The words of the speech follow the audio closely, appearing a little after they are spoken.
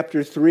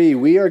Chapter 3.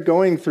 We are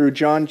going through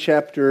John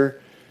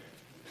chapter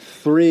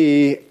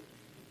 3,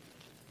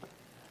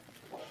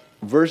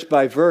 verse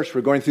by verse. We're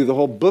going through the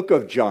whole book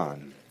of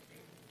John,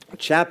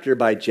 chapter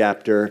by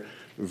chapter,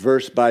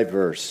 verse by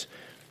verse.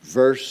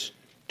 Verse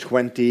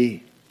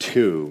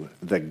 22,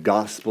 the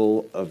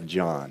Gospel of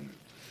John.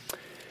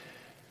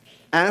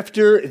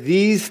 After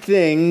these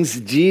things,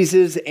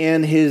 Jesus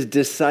and his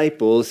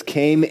disciples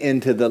came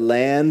into the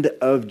land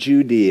of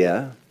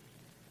Judea,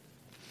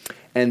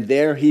 and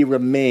there he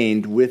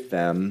remained with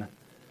them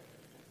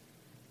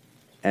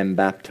and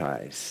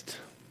baptized.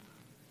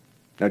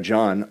 Now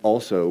John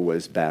also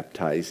was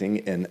baptizing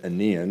in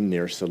Aenon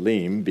near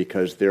Salim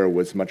because there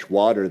was much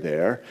water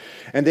there.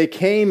 And they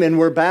came and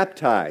were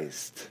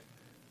baptized,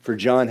 for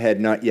John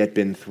had not yet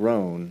been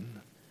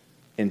thrown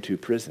into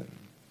prison.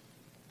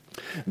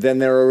 Then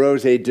there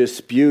arose a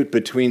dispute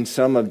between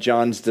some of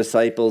John's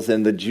disciples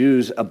and the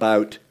Jews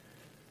about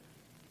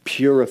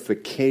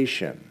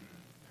purification.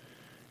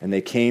 And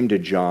they came to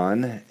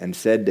John and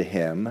said to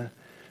him,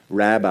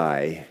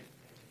 "Rabbi,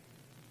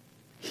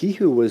 he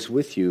who was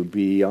with you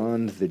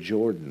beyond the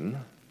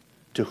Jordan,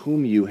 to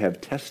whom you have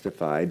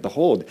testified,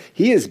 behold,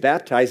 he is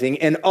baptizing,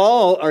 and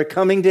all are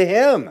coming to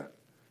him."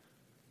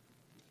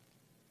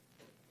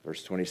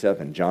 Verse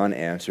 27, John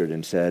answered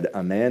and said,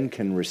 "A man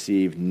can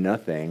receive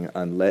nothing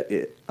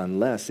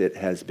unless it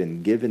has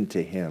been given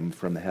to him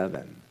from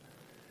heaven.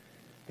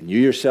 And you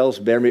yourselves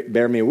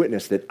bear me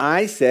witness that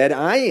I said,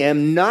 I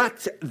am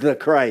not the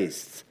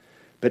Christ,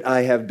 but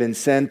I have been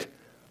sent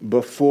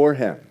before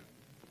him."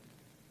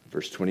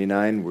 Verse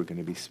 29, we're going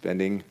to be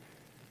spending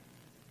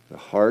the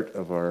heart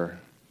of our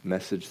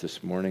message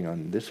this morning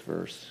on this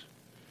verse.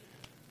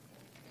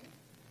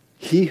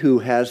 "He who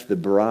has the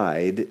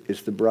bride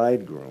is the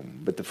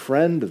bridegroom, but the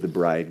friend of the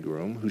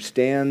bridegroom who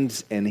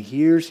stands and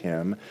hears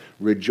him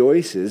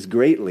rejoices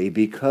greatly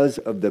because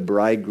of the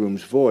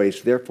bridegroom's voice.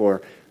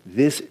 Therefore,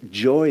 this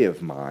joy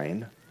of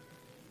mine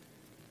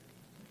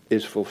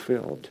is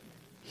fulfilled.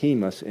 He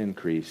must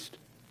increase,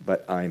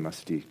 but I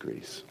must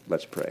decrease."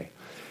 Let's pray.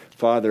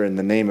 Father, in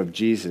the name of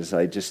Jesus,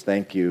 I just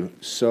thank you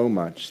so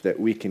much that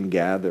we can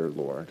gather,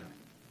 Lord.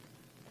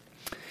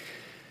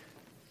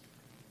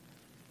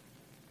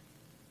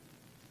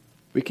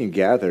 We can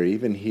gather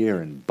even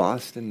here in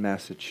Boston,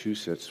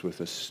 Massachusetts,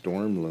 with a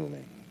storm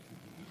looming.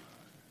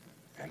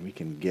 And we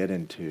can get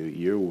into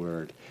your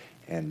word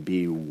and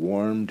be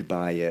warmed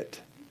by it,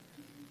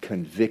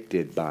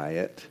 convicted by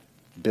it,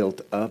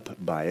 built up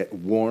by it,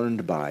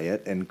 warned by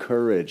it,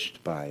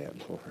 encouraged by it,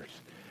 Lord.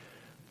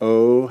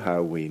 Oh,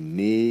 how we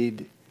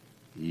need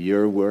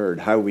your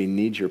word, how we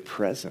need your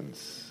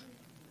presence,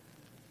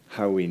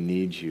 how we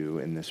need you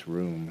in this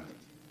room.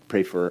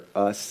 Pray for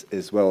us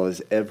as well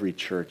as every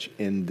church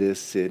in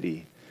this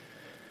city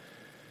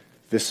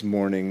this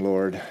morning,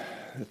 Lord,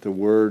 that the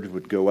word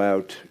would go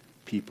out,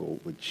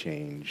 people would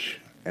change.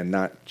 And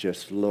not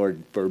just,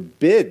 Lord,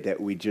 forbid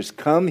that we just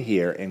come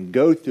here and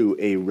go through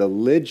a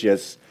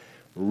religious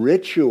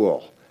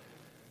ritual,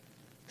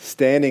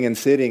 standing and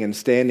sitting and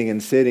standing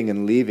and sitting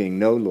and leaving.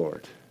 No,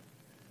 Lord.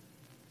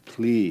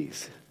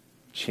 Please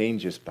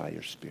change us by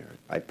your Spirit.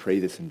 I pray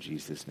this in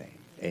Jesus' name.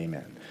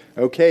 Amen.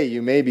 Okay,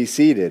 you may be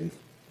seated.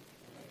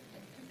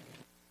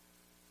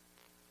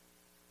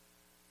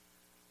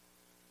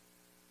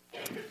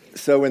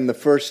 So in the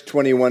first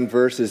 21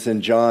 verses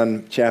in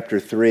John chapter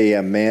 3,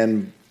 a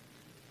man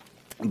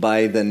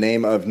by the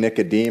name of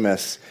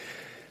Nicodemus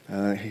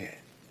had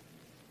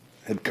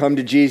come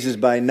to Jesus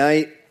by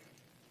night,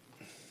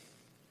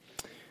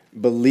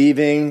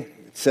 believing,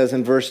 it says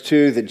in verse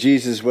 2, that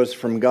Jesus was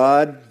from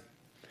God,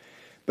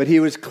 but he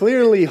was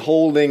clearly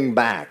holding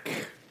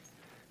back.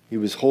 He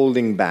was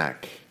holding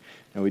back.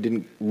 Now, we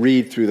didn't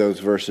read through those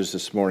verses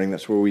this morning.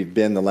 That's where we've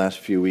been the last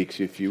few weeks.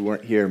 If you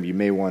weren't here, you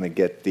may want to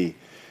get the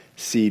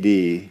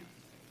CD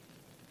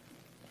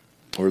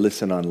or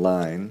listen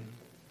online.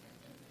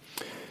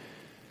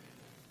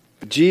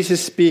 But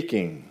Jesus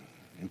speaking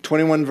in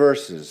 21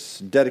 verses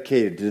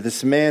dedicated to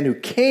this man who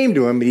came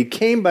to him, but he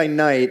came by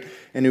night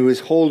and who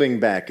was holding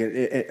back.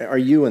 Are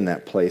you in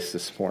that place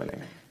this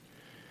morning?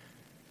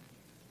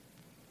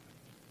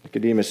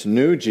 Nicodemus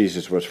knew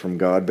Jesus was from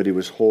God, but he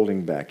was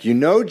holding back. You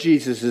know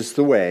Jesus is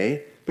the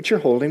way, but you're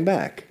holding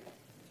back.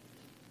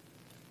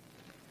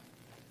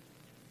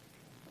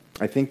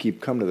 I think you've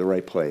come to the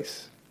right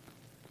place.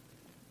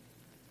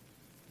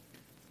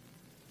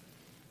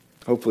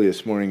 Hopefully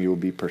this morning you will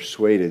be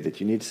persuaded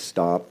that you need to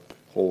stop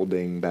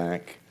holding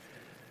back.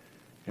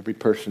 Every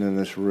person in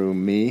this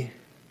room, me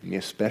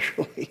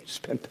especially,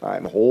 spent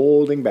time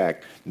holding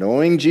back,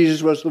 knowing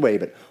Jesus was the way,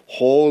 but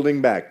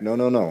holding back.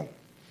 No.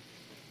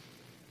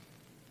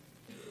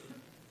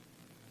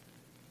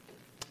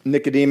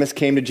 Nicodemus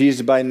came to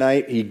Jesus by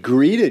night. He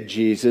greeted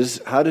Jesus.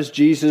 How does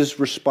Jesus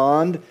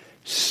respond?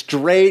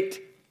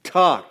 Straight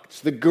talk.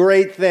 It's the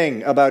great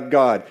thing about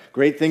God,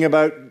 great thing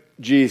about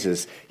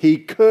Jesus. He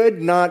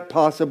could not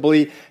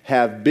possibly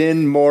have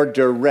been more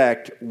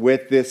direct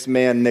with this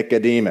man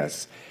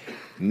Nicodemus.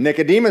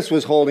 Nicodemus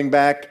was holding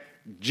back.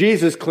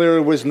 Jesus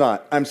clearly was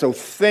not. I'm so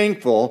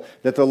thankful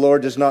that the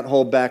Lord does not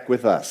hold back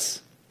with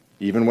us.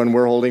 even when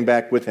we're holding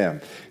back with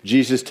him.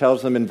 Jesus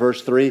tells them in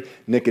verse 3,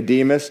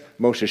 Nicodemus,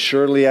 most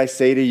assuredly I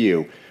say to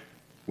you,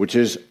 which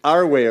is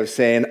our way of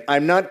saying,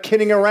 I'm not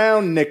kidding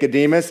around,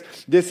 Nicodemus.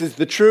 This is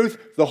the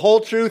truth, the whole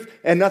truth,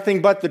 and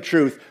nothing but the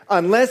truth.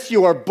 Unless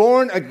you are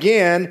born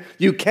again,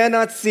 you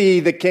cannot see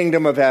the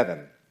kingdom of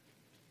heaven.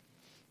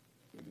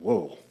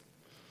 Whoa.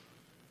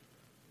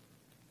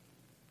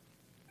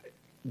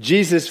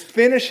 Jesus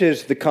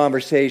finishes the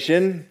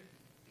conversation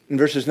in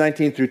verses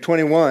 19 through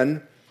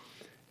 21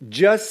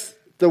 just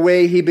the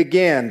way he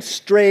began.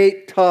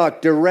 Straight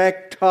talk,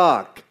 direct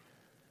talk,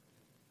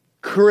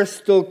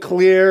 crystal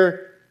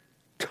clear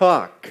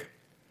talk.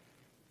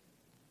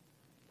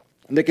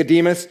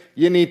 Nicodemus,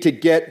 you need to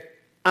get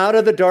out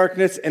of the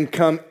darkness and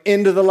come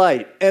into the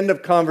light. End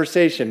of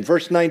conversation.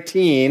 Verse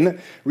 19,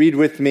 read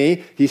with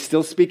me. He's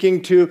still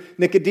speaking to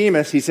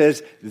Nicodemus. He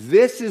says,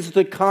 this is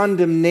the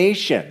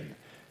condemnation.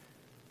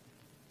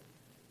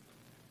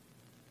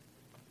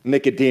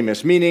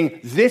 Nicodemus, meaning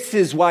this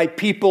is why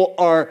people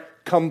are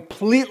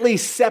completely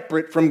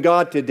separate from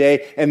God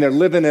today and they're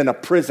living in a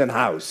prison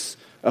house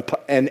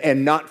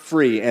and not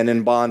free and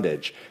in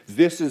bondage.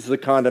 This is the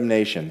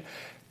condemnation,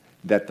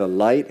 that the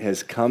light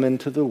has come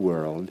into the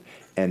world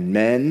and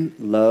men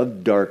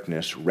love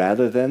darkness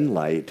rather than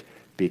light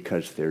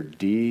because their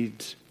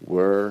deeds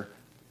were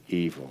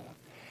evil.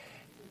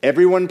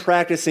 Everyone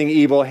practicing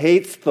evil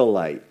hates the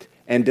light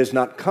and does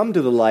not come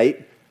to the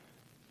light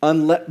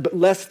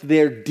lest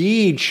their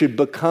deeds should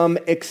become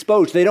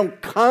exposed. They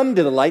don't come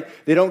to the light.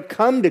 They don't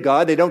come to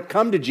God. They don't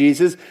come to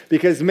Jesus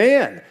because,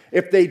 man,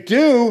 if they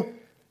do,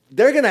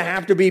 they're going to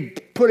have to be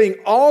putting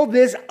all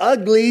this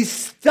ugly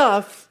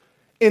stuff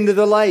into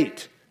the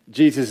light.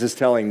 Jesus is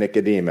telling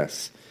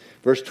Nicodemus.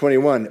 Verse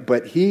 21,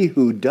 but he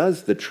who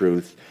does the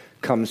truth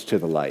comes to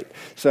the light.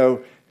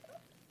 So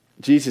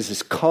Jesus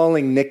is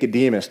calling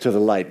Nicodemus to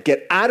the light.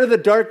 Get out of the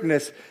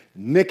darkness,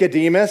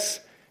 Nicodemus,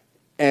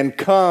 and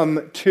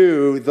come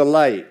to the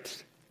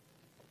light.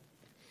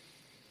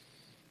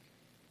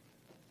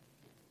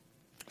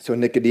 So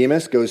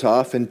Nicodemus goes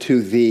off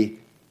into the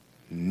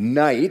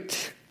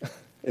night,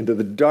 into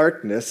the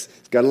darkness.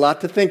 He's got a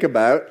lot to think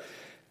about.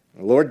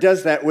 The Lord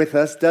does that with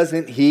us,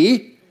 doesn't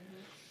he?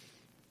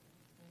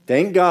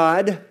 Thank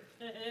God.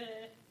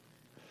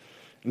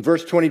 In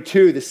verse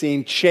 22, the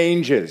scene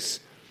changes.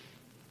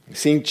 The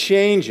scene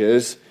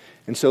changes,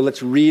 and so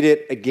let's read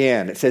it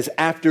again. It says,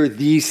 after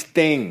these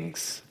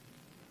things,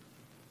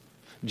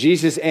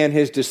 Jesus and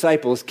his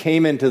disciples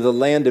came into the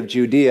land of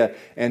Judea,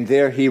 and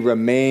there he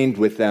remained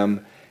with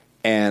them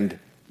and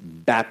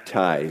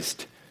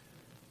baptized.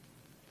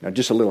 Now,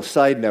 just a little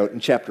side note,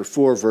 in chapter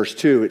 4, verse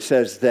 2, it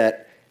says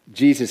that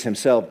Jesus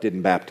himself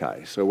didn't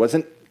baptize. So it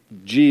wasn't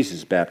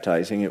Jesus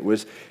baptizing, it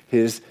was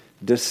his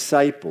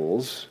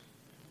disciples.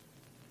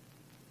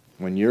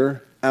 When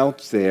you're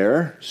out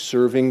there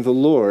serving the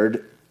Lord,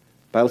 the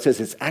Bible says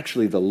it's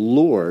actually the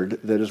Lord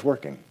that is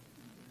working.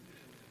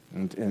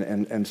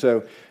 And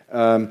so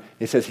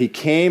it says he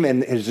came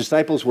and his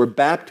disciples were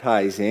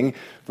baptizing.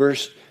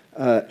 Verse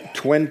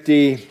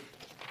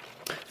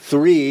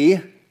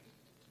 23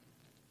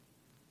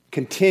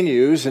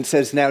 continues and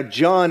says, now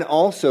John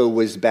also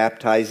was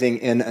baptizing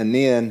in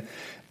Aenon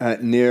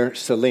near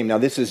Salim. Now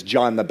this is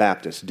John the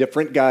Baptist,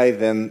 different guy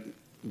than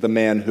the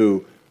man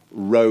who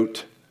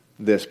wrote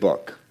this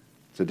book.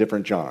 It's a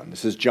different John.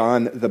 This is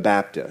John the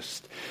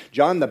Baptist.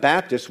 John the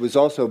Baptist was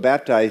also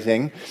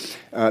baptizing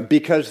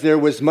because there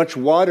was much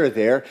water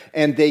there,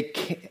 and they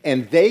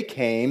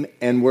came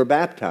and were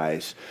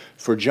baptized.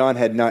 For John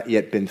had not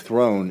yet been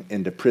thrown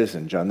into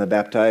prison. John the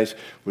Baptist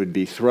would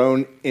be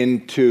thrown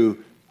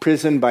into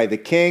prison by the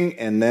king,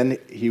 and then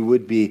he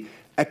would be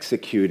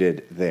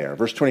executed there.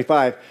 Verse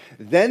 25,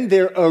 then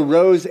there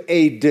arose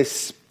a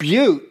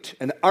dispute,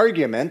 an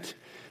argument,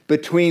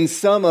 between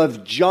some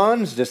of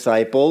John's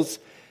disciples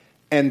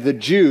and the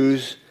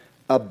Jews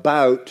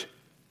about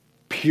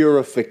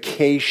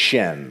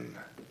purification.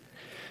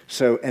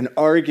 So an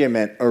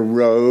argument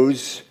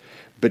arose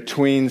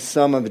between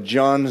some of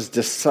John's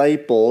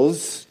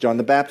disciples, John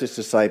the Baptist's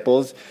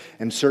disciples,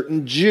 and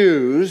certain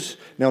Jews.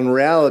 Now in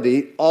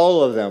reality,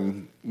 all of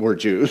them were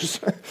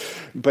Jews.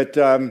 But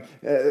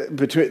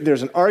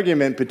there's an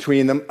argument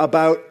between them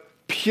about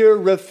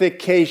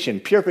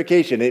purification.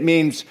 Purification, it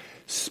means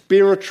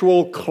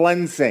spiritual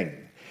cleansing.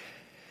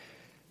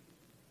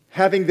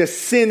 Having the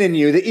sin in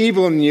you, the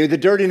evil in you, the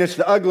dirtiness,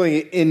 the ugly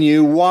in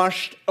you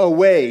washed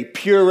away.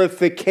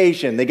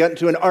 Purification. They got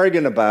into an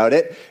argument about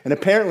it, and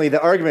apparently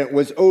the argument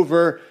was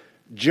over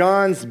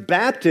John's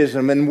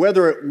baptism and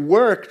whether it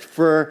worked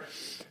for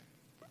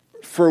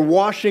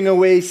washing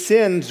away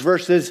sins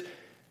versus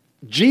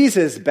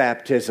Jesus'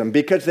 baptism.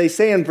 Because they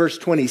say in verse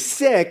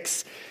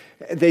 26,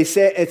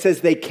 it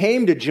says they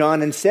came to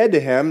John and said to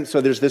him,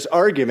 so there's this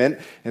argument,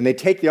 and they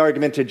take the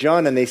argument to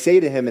John and they say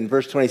to him in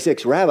verse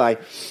 26, Rabbi,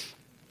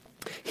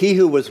 he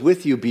who was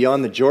with you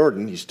beyond the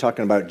Jordan, he's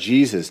talking about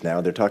Jesus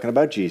now, they're talking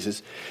about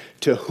Jesus,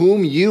 to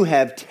whom you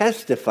have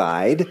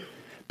testified,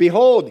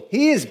 behold,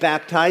 he is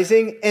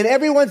baptizing and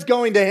everyone's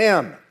going to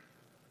him.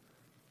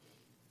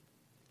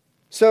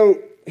 So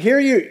here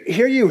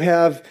you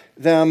have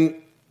them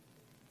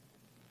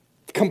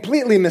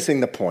completely missing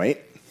the point.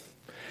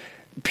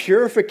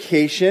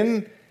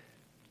 Purification,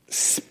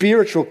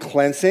 spiritual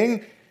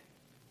cleansing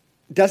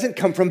doesn't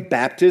come from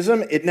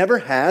baptism. It never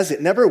has.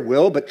 It never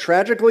will. But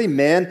tragically,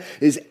 man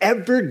is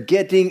ever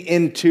getting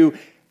into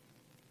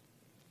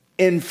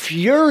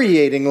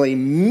infuriatingly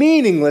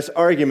meaningless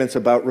arguments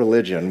about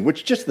religion,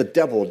 which just the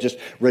devil just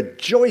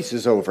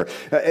rejoices over.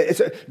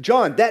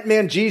 John, that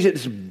man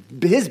Jesus,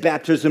 his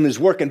baptism is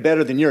working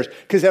better than yours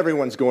because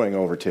everyone's going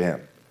over to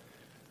him.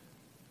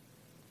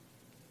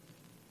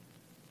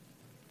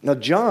 Now,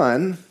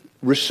 John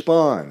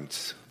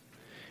responds.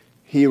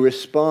 He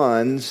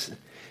responds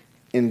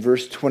in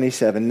verse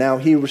 27. Now,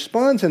 he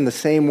responds in the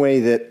same way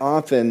that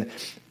often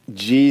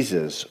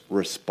Jesus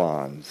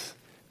responds.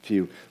 If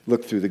you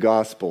look through the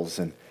Gospels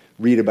and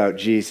read about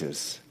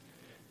Jesus,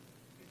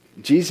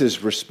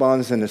 Jesus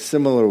responds in a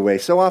similar way.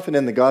 So often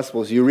in the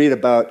Gospels, you read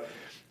about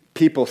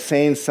people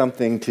saying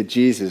something to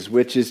Jesus,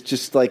 which is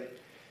just like,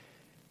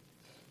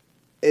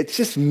 it's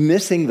just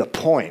missing the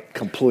point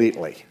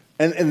completely.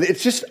 And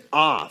it's just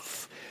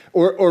off.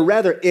 Or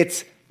rather,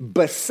 it's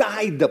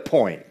beside the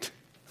point.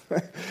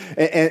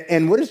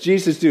 and what does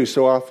Jesus do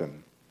so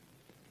often?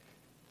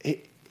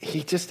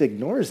 He just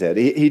ignores it.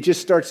 He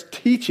just starts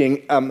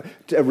teaching,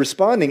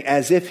 responding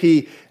as if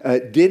he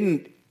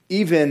didn't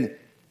even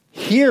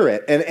hear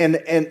it.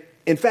 And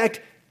in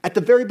fact, at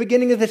the very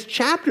beginning of this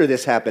chapter,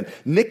 this happened.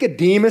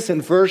 Nicodemus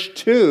in verse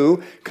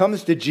 2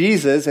 comes to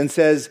Jesus and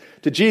says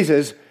to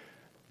Jesus,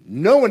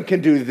 "No one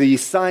can do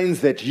these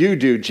signs that you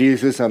do,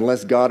 Jesus,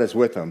 unless God is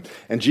with them."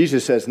 And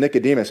Jesus says,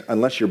 "Nicodemus,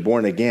 unless you're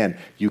born again,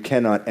 you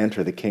cannot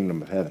enter the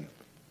kingdom of heaven."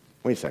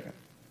 Wait a second.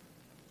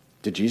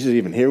 Did Jesus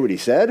even hear what he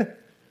said?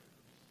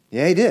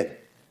 Yeah, he did.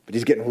 But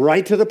he's getting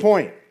right to the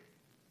point.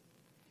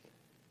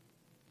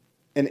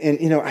 And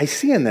you know, I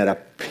see in that a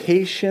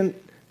patient,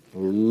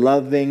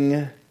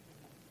 loving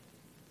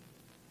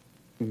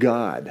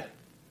God.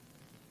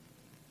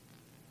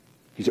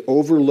 He's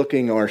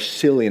overlooking our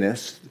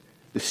silliness,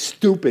 the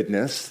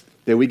stupidness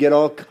that we get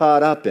all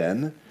caught up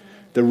in,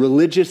 the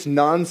religious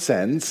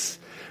nonsense.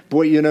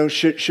 Boy, you know,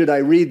 should I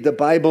read the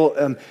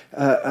Bible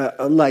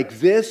like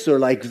this or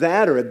like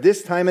that, or at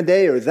this time of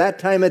day or that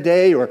time of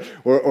day,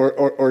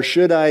 or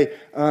should I,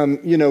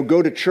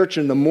 go to church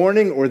in the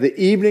morning or the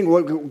evening,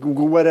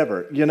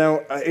 whatever. You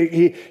know,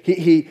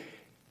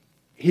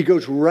 he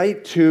goes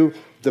right to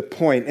the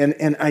point,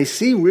 and I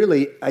see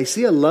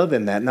a love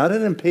in that, not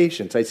an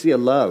impatience. I see a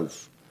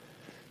love.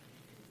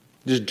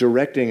 Just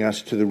directing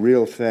us to the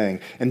real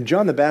thing. And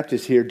John the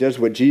Baptist here does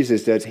what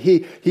Jesus does.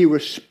 He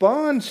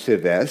responds to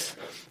this.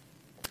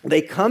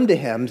 They come to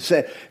him,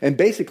 and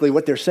basically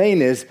what they're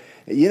saying is,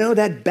 you know,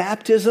 that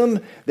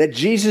baptism that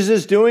Jesus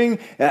is doing,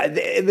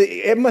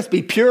 it must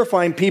be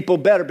purifying people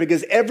better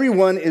because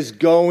everyone is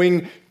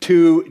going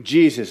to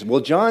Jesus.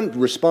 Well, John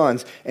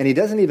responds, and he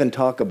doesn't even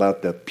talk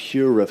about the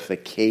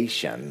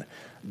purification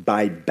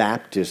by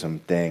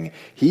baptism thing.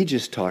 He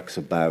just talks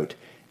about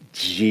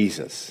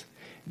Jesus.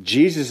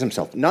 Jesus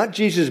himself. Not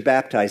Jesus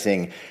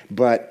baptizing,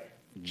 but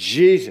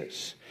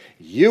Jesus.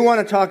 You want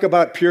to talk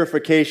about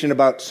purification,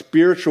 about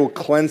spiritual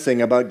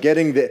cleansing, about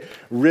getting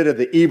rid of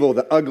the evil,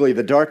 the ugly,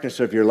 the darkness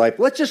of your life.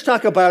 Let's just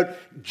talk about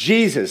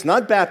Jesus,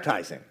 not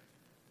baptizing.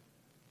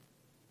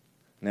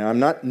 Now, I'm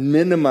not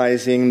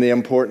minimizing the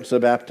importance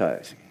of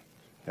baptizing.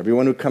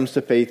 Everyone who comes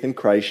to faith in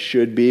Christ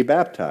should be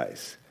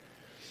baptized.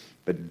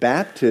 But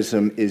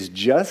baptism is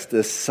just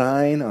a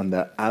sign on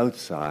the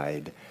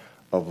outside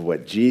of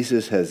what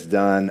Jesus has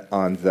done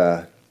on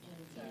the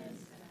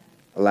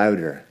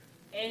louder.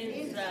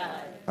 Inside.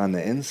 On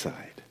the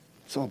inside.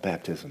 That's all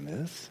baptism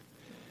is.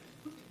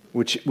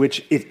 Which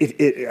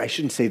I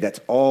shouldn't say that's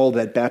all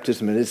that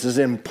baptism is. This is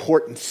an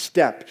important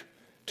step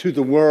to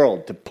the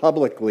world to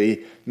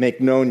publicly make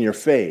known your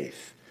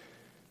faith.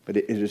 But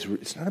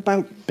it's not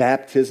about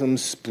baptism,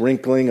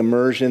 sprinkling,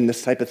 immersion,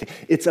 this type of thing.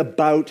 It's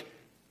about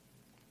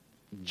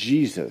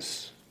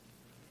Jesus.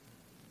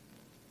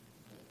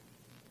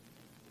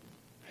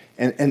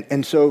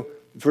 And so,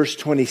 verse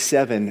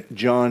 27,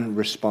 John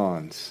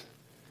responds.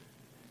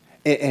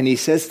 And he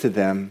says to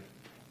them,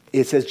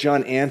 it says,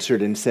 John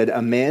answered and said,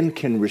 "A man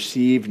can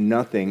receive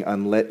nothing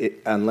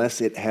unless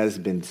it has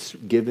been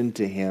given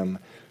to him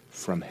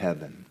from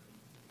heaven.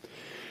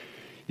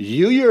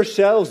 You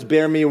yourselves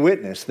bear me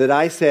witness that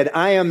I said,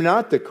 I am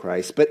not the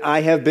Christ, but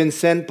I have been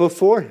sent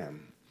before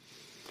him.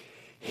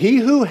 He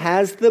who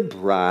has the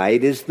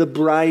bride is the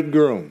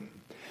bridegroom.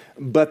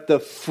 But the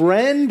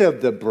friend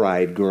of the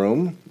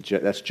bridegroom,"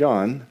 that's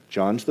John.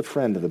 John's the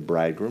friend of the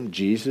bridegroom.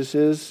 Jesus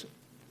is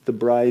the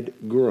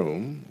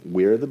bridegroom.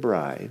 We're the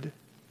bride.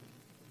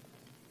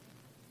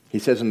 He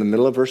says in the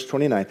middle of verse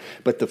 29,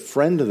 "But the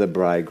friend of the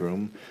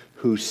bridegroom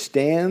who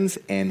stands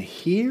and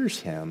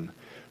hears him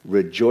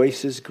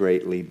rejoices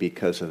greatly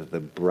because of the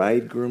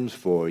bridegroom's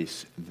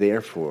voice.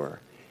 Therefore,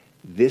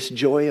 this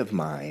joy of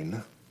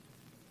mine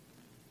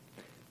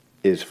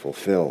is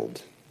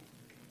fulfilled."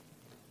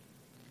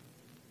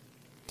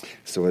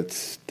 So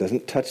it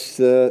doesn't touch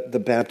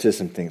the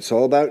baptism thing. It's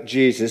all about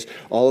Jesus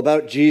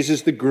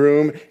the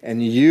groom,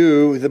 and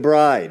you the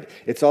bride.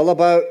 It's all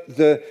about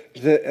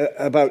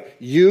about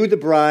you the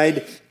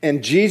bride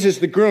and Jesus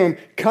the groom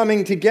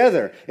coming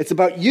together. It's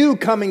about you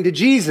coming to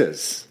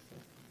Jesus.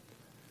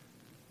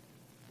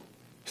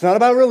 It's not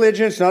about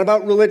religion. It's not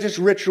about religious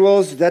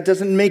rituals. That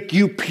doesn't make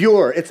you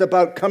pure. It's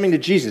about coming to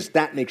Jesus.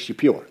 That makes you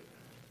pure.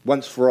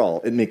 Once for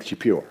all, it makes you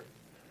pure.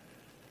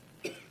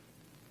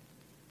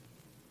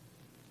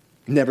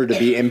 Never to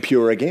be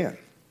impure again,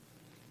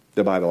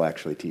 the Bible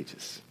actually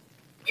teaches.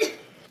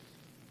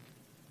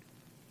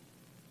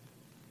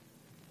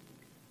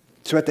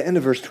 So at the end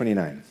of verse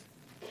 29,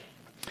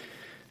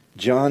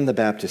 John the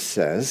Baptist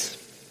says,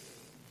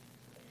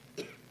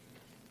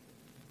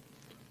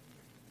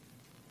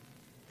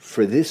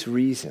 for this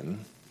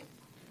reason,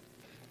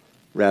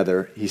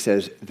 rather, he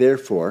says,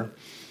 therefore,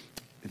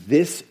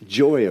 this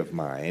joy of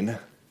mine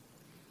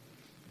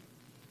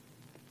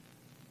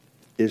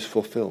is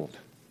fulfilled.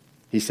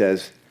 He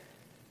says,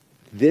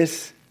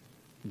 this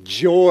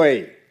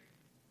joy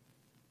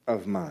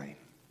of mine.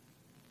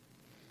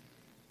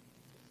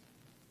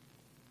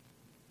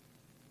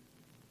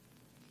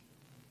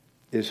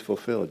 Is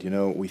fulfilled. You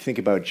know, we think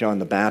about John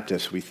the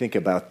Baptist, we think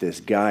about this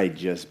guy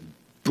just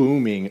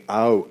booming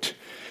out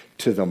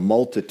to the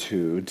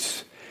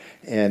multitudes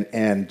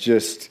and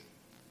just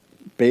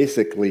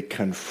basically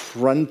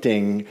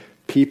confronting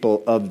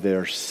people of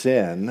their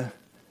sin.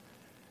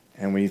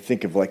 And when you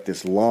think of like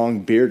this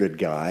long-bearded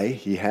guy,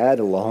 he had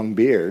a long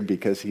beard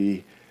because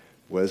he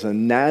was a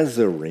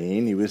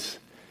Nazarene. He was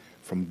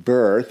from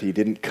birth. He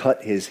didn't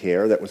cut his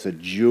hair. That was a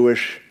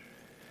Jewish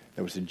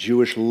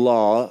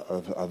law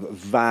of a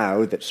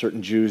vow that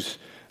certain Jews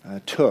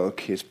took.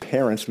 His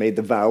parents made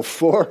the vow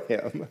for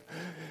him.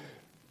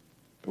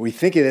 But we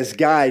think of this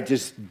guy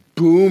just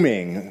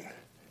booming.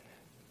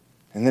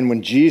 And then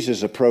when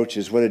Jesus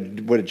approaches, what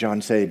did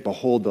John say?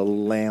 Behold the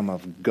Lamb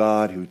of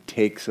God who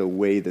takes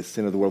away the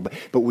sin of the world.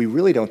 But we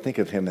really don't think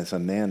of him as a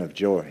man of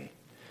joy.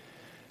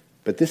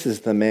 But this is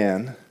the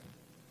man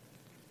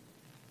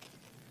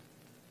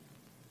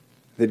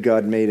that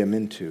God made him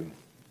into.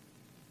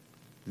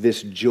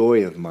 This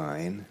joy of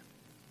mine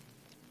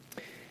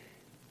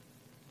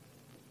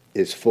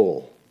is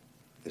full,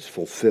 is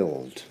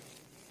fulfilled.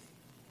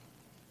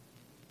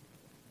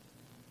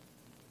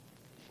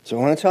 So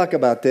I want to talk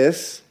about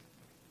this.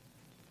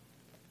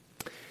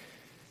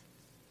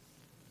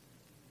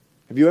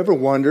 Have you ever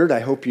wondered, I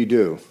hope you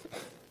do,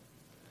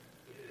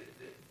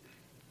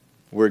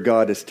 where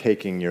God is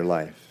taking your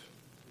life?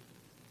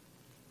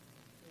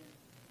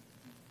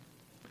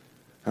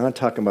 I'm not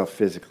talking about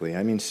physically.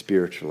 I mean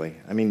spiritually.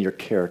 I mean your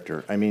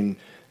character. I mean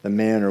the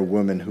man or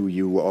woman who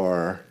you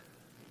are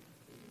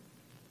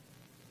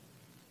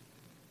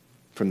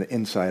from the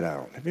inside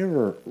out. Have you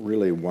ever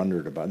really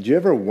wondered about it? Do you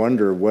ever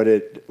wonder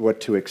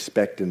what to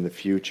expect in the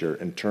future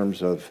in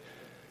terms of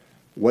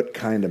what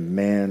kind of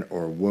man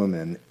or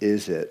woman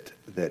is it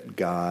that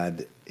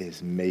God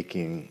is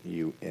making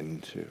you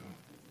into?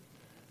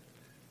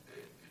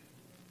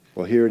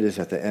 Well, here it is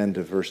at the end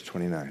of verse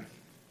 29.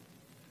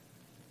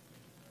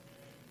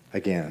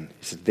 Again,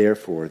 he said,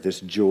 therefore, this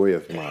joy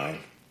of mine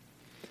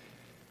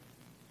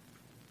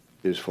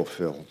is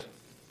fulfilled.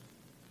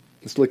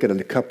 Let's look at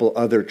a couple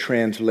other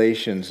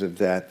translations of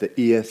that. The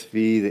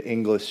ESV, the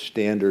English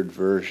Standard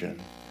Version.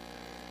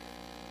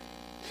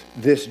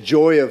 This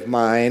joy of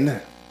mine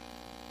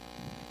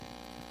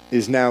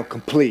is now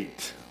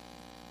complete.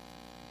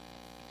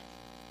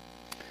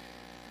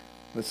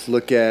 Let's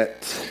look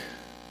at,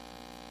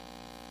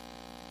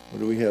 what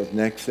do we have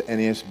next? The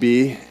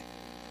NASB.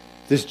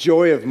 This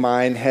joy of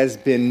mine has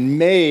been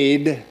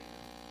made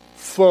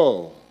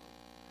full.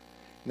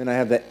 And then I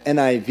have the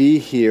NIV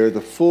here, the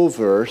full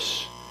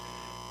verse.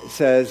 It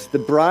says, the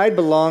bride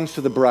belongs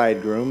to the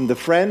bridegroom. The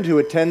friend who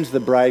attends the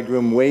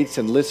bridegroom waits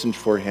and listens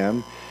for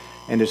him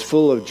and is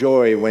full of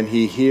joy when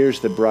he hears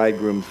the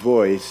bridegroom's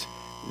voice.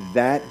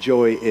 That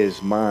joy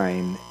is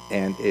mine,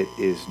 and it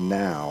is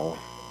now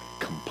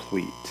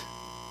complete.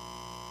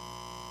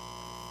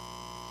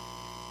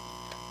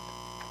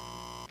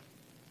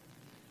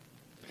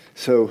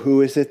 So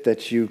who is it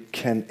that you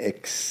can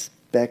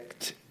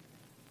expect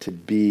to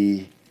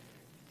be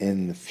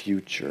in the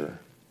future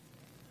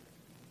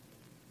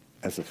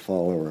as a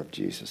follower of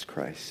Jesus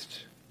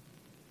Christ?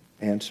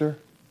 Answer: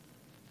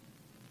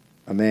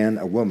 a man,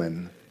 a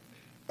woman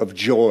of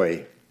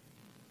joy,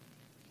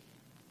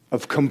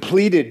 of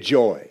completed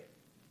joy.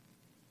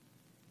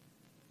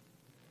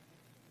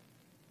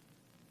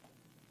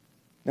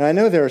 Now, I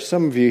know there are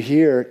some of you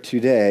here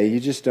today, you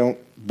just don't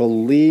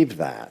believe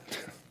that.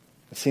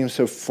 It seems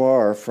so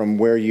far from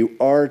where you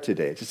are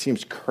today. It just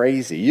seems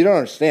crazy. You don't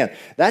understand.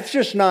 That's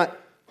just not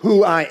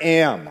who I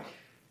am.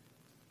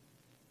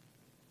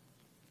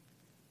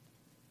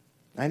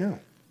 I know.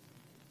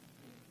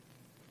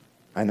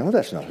 I know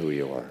that's not who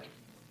you are.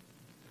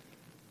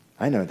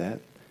 I know that.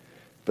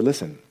 But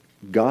listen,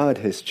 God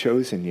has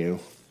chosen you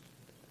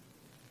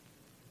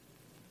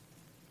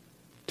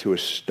to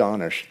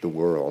astonish the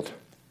world.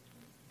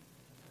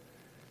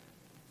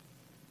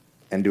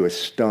 and to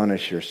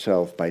astonish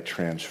yourself by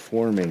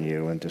transforming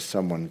you into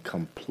someone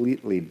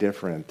completely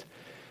different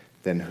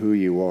than who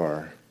you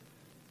are,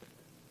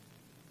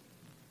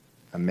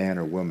 a man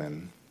or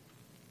woman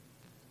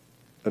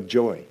of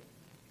joy.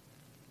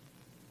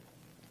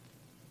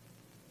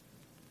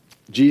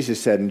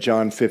 Jesus said in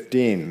John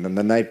 15, on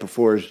the night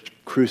before his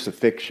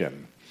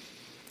crucifixion,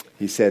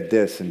 he said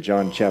this in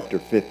John chapter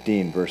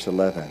 15, verse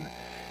 11.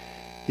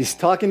 He's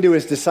talking to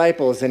his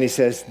disciples and he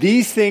says,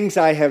 "These things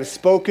I have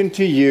spoken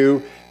to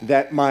you,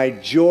 that my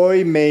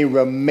joy may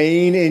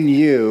remain in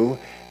you,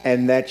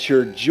 and that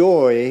your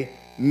joy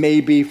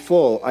may be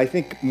full." I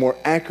think more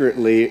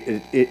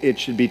accurately, it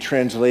should be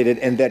translated,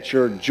 "and that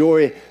your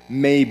joy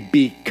may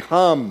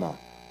become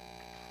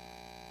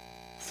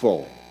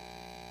full."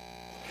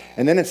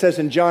 And then it says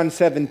in John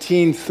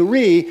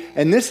 17:3,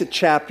 and this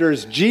chapter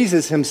is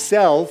Jesus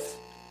himself.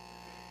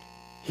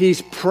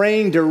 He's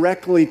praying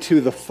directly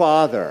to the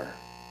Father.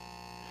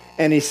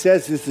 And he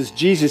says, this is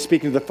Jesus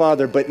speaking to the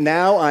Father, "But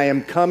now I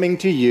am coming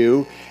to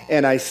you,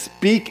 and I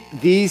speak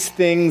these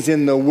things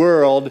in the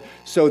world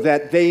so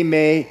that they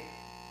may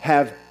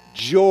have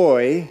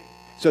joy,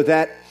 so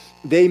that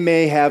they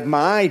may have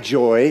my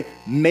joy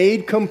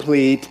made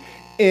complete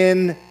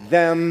in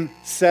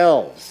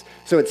themselves."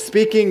 So it's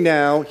speaking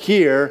now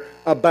here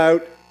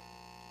about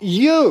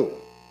you.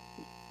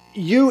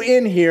 You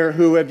in here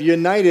who have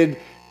united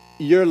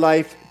your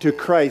life to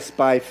Christ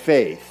by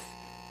faith.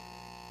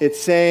 It's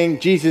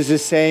saying, Jesus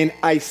is saying,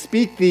 I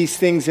speak these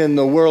things in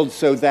the world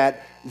so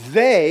that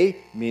they,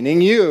 meaning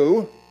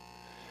you,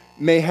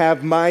 may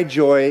have my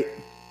joy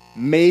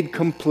made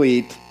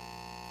complete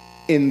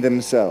in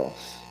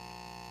themselves.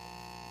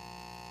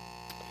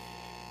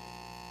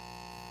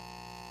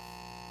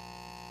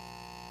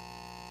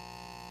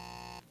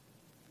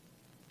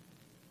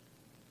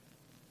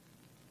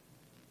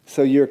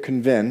 So you're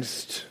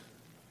convinced,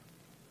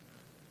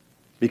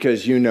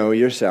 because you know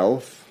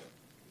yourself,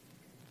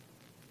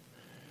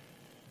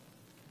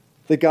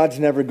 that God's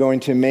never going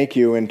to make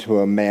you into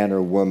a man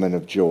or woman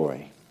of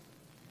joy.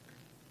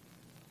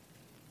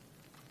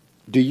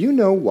 Do you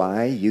know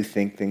why you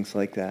think things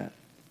like that?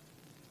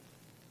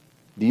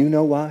 Do you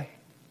know why?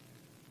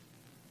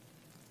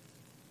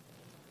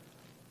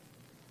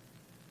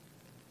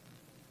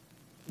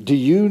 Do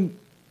you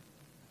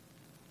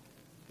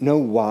know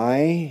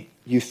why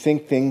you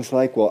think things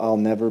like, well, I'll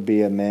never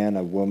be a man,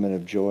 a woman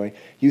of joy?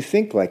 You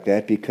think like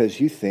that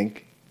because you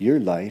think your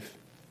life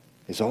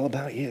is all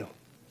about you.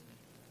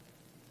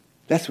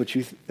 That's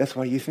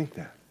why you think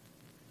that.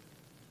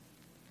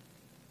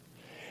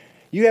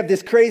 You have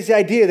this crazy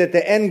idea that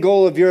the end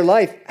goal of your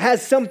life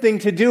has something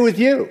to do with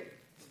you.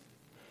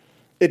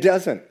 It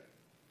doesn't.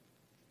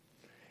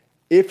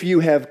 If you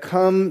have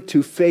come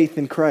to faith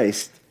in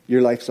Christ,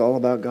 your life's all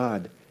about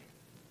God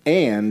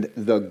and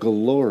the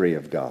glory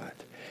of God.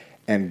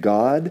 And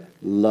God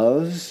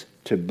loves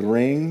to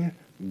bring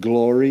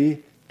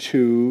glory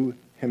to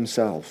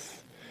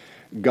himself.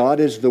 God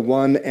is the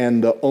one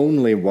and the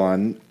only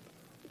one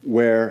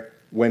where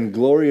when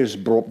glory is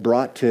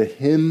brought to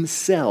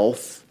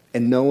himself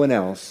and no one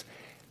else,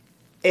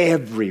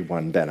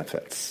 everyone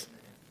benefits.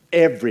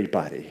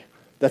 Everybody.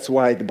 That's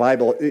why the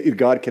Bible,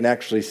 God can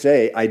actually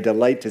say, I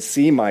delight to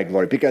see my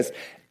glory, because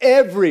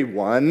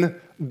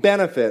everyone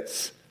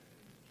benefits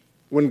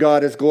when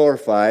God is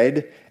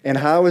glorified. And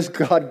how is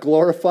God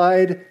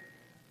glorified?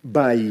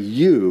 By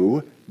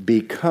you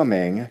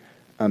becoming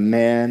a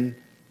man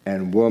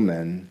and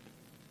woman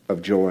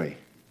of joy.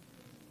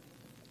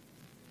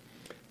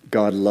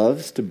 God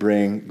loves to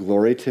bring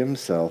glory to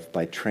himself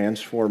by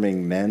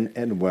transforming men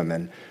and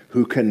women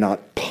who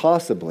cannot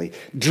possibly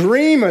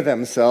dream of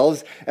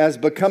themselves as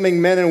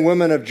becoming men and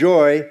women of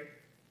joy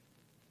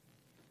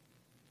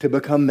to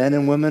become men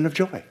and women of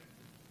joy.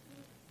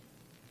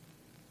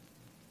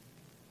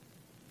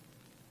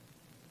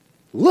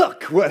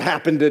 Look what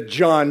happened to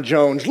John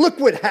Jones.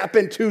 Look what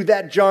happened to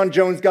that John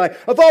Jones guy.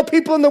 Of all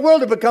people in the world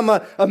to become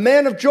a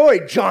man of joy.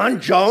 John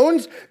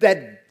Jones,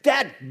 that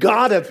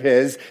God of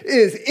his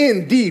is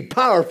indeed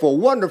powerful,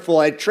 wonderful,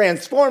 a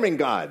transforming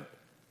God.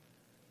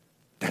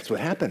 That's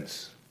what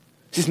happens.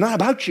 It's not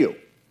about you.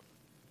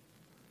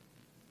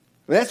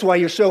 That's why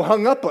you're so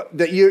hung up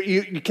that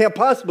you can't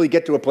possibly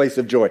get to a place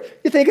of joy.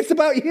 You think it's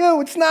about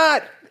you. It's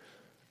not.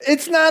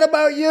 It's not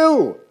about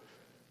you.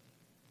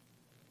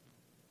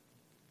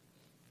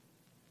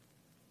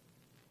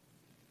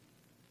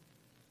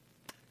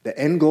 The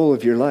end goal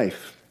of your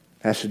life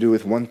has to do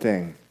with one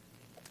thing: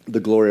 the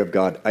glory of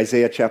God.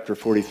 Isaiah chapter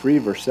 43,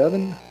 verse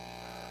 7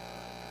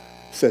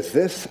 says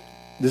this.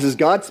 This is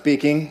God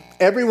speaking.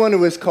 Everyone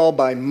who is called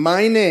by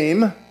my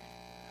name,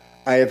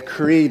 I have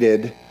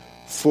created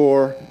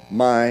for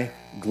my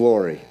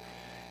glory.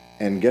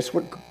 And guess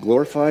what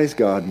glorifies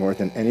God more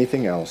than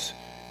anything else?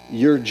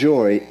 Your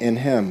joy in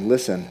him.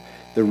 Listen,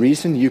 the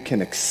reason you can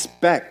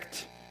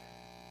expect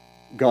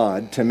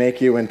God to make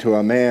you into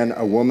a man,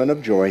 a woman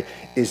of joy,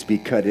 is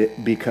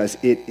because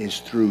it is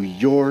through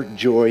your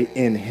joy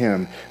in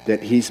him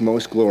that he's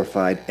most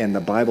glorified. And the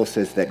Bible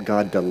says that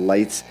God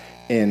delights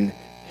in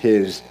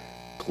his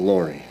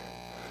glory.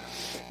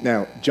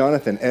 Now,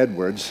 Jonathan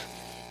Edwards,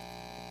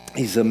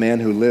 he's a man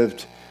who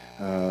lived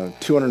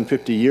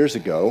 250 years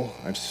ago.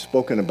 I've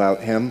spoken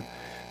about him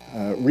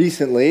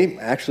recently,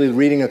 actually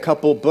reading a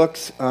couple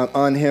books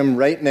on him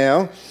right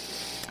now.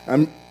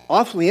 I'm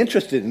awfully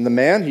interested in the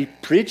man. He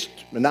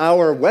preached an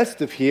hour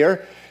west of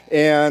here,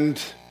 and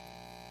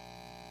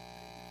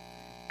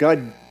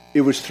God,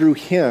 it was through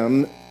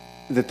him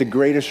that the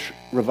greatest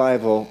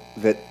revival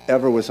that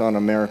ever was on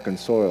American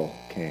soil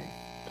came.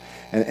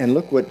 And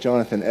look what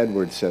Jonathan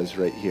Edwards says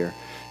right here.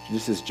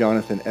 This is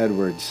Jonathan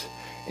Edwards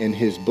in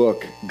his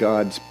book,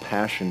 God's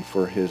Passion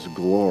for His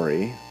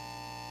Glory,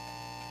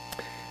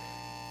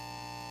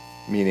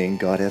 meaning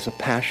God has a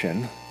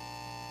passion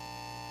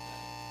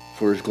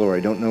for His glory.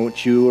 I don't know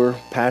what you are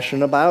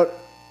passionate about,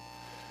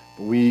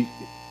 but we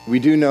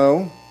do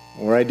know,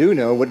 or I do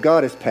know, what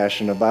God is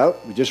passionate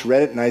about. We just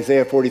read it in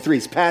Isaiah 43.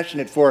 He's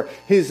passionate for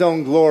His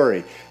own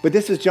glory. But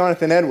this is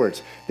Jonathan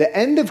Edwards. The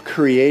end of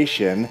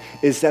creation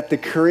is that the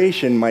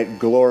creation might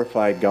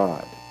glorify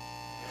God.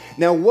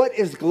 Now, what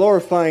is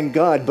glorifying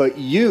God but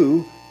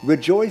you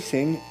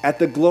rejoicing at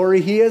the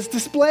glory He has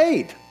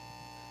displayed?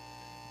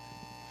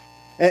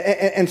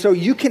 And so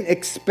you can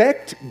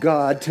expect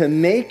God to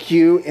make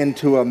you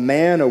into a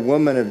man, a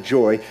woman of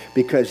joy,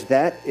 because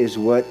that is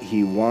what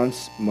He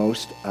wants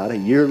most out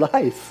of your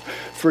life.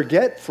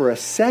 Forget for a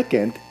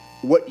second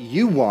what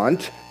you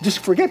want. Just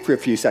forget for a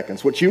few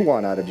seconds what you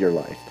want out of your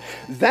life.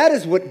 That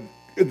is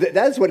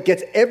what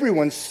gets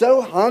everyone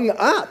so hung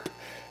up,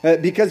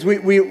 because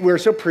we're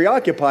so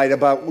preoccupied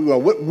about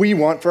what we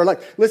want for our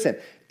life. Listen,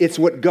 it's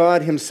what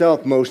God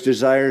Himself most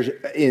desires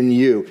in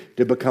you,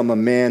 to become a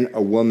man,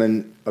 a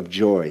woman of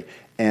joy,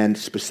 and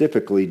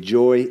specifically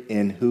joy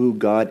in who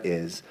God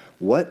is,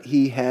 what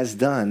He has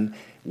done,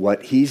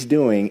 what He's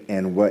doing,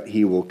 and what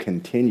He will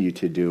continue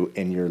to do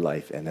in your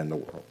life and in the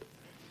world.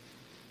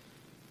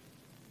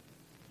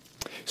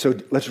 So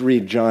let's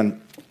read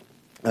John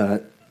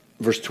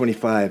verse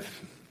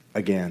 25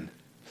 again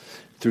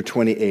through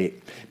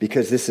 28,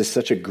 because this is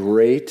such a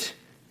great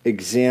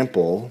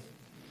example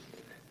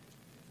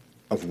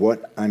of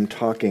what I'm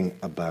talking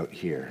about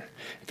here.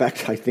 In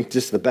fact, I think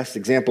just the best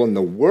example in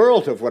the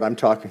world of what I'm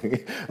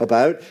talking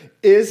about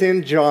is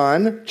in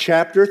John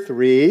chapter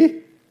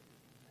 3,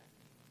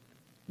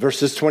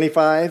 verses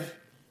 25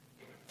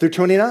 through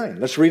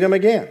 29. Let's read them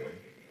again.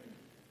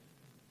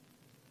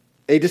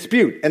 A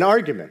dispute, an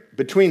argument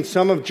between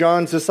some of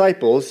John's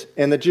disciples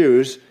and the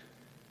Jews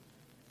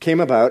came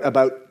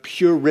about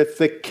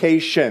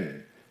purification.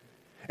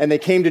 And they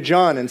came to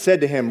John and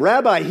said to him,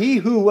 Rabbi, he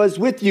who was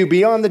with you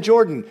beyond the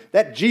Jordan,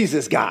 that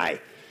Jesus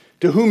guy,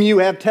 to whom you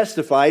have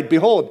testified,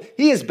 behold,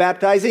 he is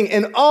baptizing,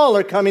 and all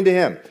are coming to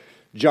him.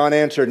 John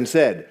answered and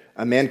said,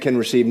 a man can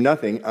receive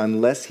nothing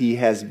unless it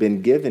has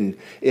been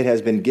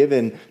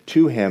given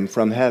to him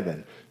from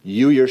heaven.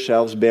 You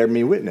yourselves bear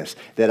me witness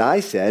that I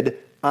said,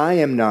 I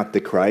am not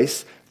the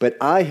Christ, but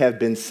I have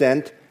been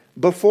sent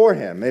before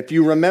him. If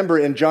you remember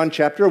in John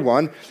chapter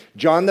 1,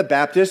 John the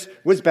Baptist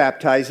was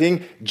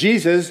baptizing.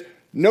 Jesus,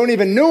 no one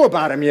even knew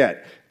about him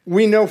yet.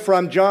 We know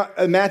from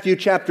Matthew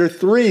chapter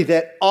 3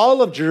 that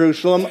all of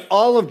Jerusalem,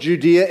 all of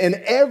Judea, and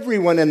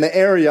everyone in the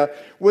area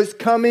was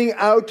coming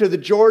out to the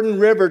Jordan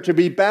River to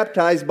be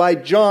baptized by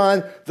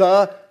John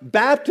the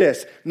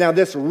Baptist. Now,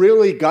 this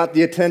really got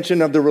the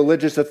attention of the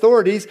religious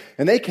authorities,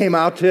 and they came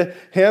out to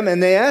him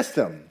and they asked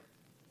him,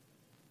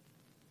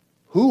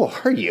 who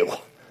are you?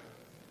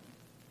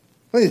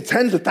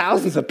 Tens of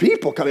thousands of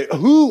people coming.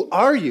 Who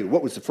are you?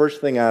 What was the first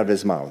thing out of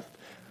his mouth?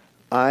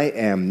 I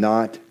am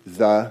not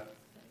the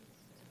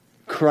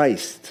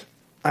Christ.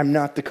 I'm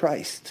not the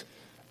Christ.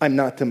 I'm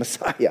not the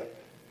Messiah.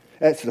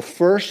 That's the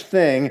first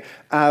thing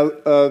out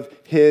of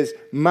his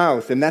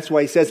mouth. And that's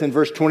why he says in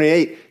verse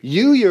 28,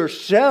 you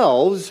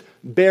yourselves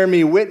bear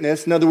me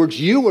witness. In other words,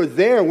 you were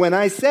there when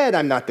I said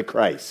I'm not the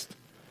Christ.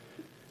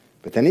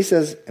 But then he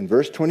says in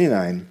verse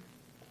 29,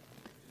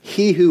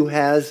 he who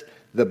has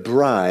the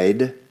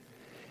bride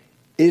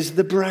is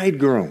the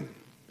bridegroom.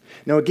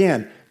 Now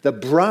again, the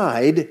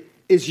bride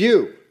is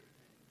you.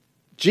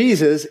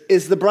 Jesus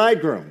is the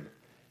bridegroom.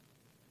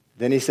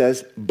 Then he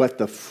says, but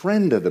the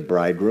friend of the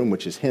bridegroom,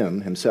 which is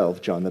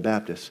himself, John the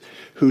Baptist,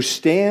 who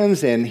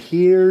stands and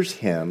hears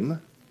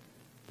him,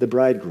 the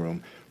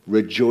bridegroom,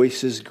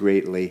 rejoices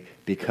greatly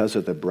because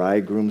of the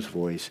bridegroom's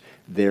voice.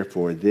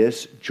 Therefore,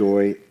 this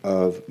joy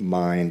of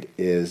mine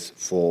is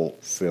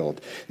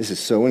fulfilled. This is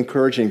so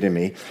encouraging to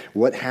me.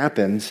 What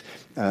happens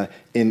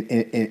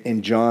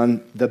in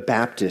John the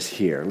Baptist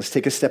here? Let's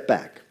take a step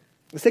back.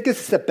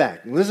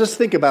 Let's just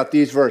think about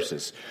these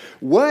verses.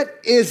 What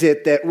is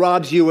it that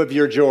robs you of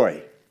your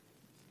joy?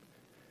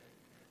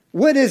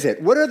 What is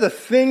it? What are the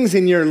things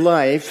in your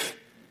life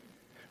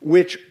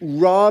which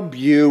rob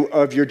you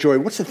of your joy?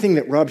 What's the thing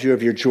that robs you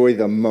of your joy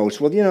the most?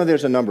 Well,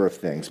 there's a number of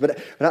things.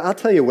 But I'll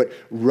tell you what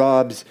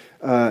robs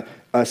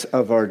us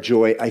of our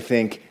joy, I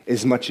think,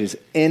 as much as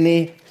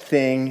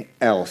anything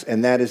else.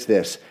 And that is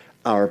this: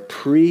 our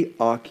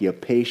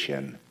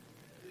preoccupation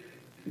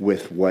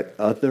with what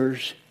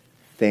others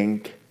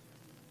think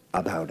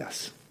about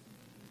us.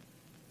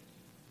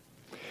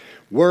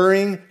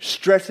 worrying,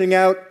 stressing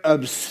out,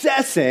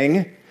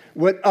 obsessing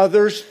what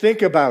others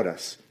think about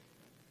us.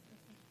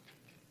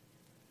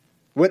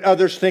 What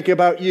others think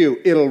about you.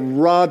 It'll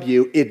rob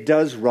you. It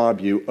does rob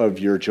you of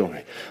your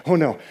joy. Oh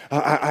no,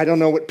 I don't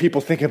know what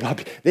people think about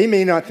me. They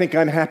may not think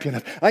I'm happy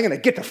enough. I'm going to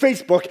get to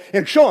Facebook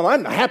and show them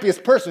I'm the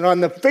happiest person on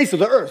the face of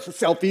the earth.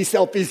 Selfie,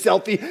 selfie,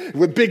 selfie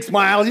with big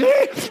smiles.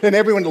 And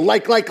everyone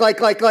like.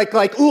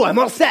 Ooh, I'm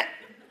all set.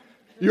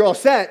 You're all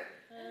set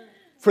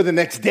for the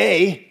next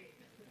day.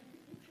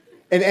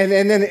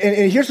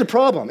 And here's the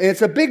problem. And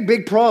it's a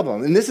big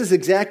problem. And this is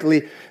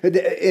exactly,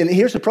 and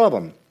here's the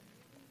problem.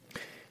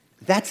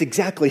 That's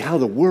exactly how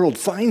the world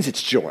finds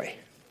its joy.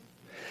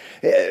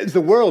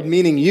 The world,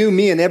 meaning you,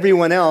 me, and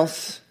everyone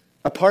else,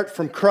 apart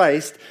from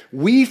Christ,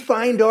 we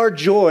find our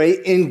joy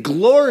in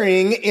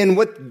glorying in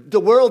what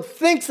the world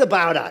thinks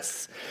about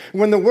us.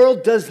 When the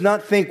world does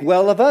not think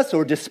well of us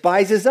or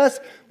despises us,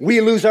 we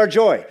lose our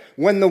joy.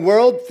 When the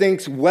world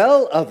thinks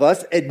well of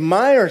us,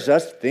 admires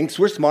us, thinks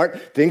we're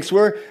smart, thinks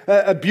we're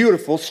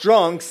beautiful,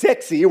 strong,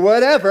 sexy,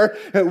 whatever,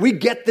 we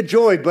get the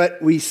joy,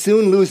 but we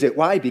soon lose it.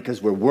 Why?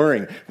 Because we're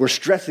worrying, we're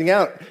stressing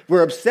out,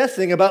 we're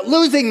obsessing about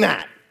losing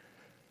that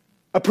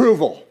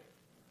approval,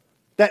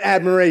 that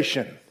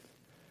admiration,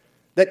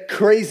 that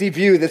crazy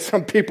view that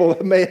some people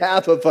may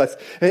have of us.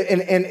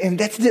 And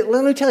that's it.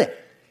 Let me tell you,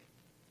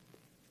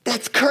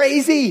 that's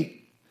crazy.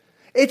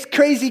 It's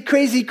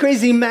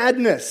crazy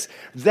madness.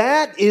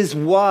 That is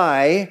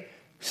why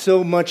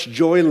so much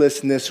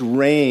joylessness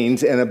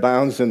reigns and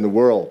abounds in the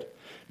world.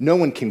 No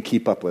one can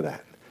keep up with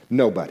that.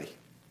 Nobody.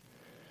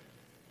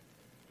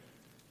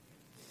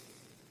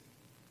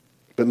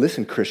 But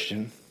listen,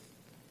 Christian,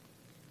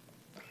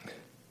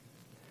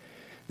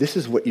 this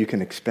is what you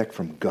can expect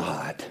from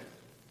God.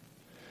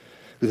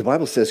 The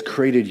Bible says,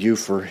 created you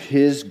for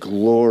His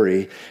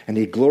glory, and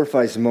He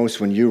glorifies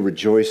most when you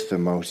rejoice the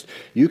most.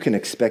 You can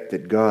expect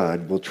that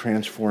God will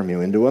transform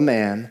you into a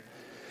man,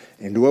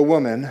 into a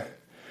woman,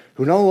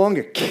 who no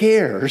longer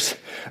cares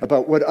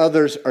about what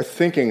others are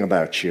thinking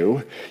about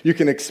you. You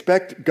can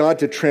expect God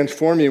to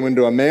transform you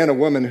into a man, a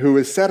woman who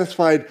is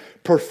satisfied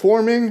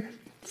performing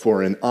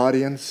for an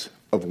audience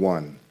of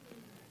one,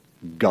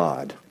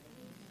 God.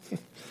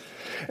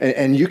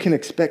 And you can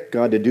expect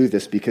God to do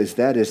this because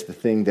that is the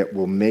thing that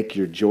will make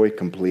your joy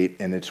complete.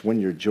 And it's when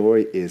your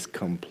joy is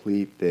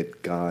complete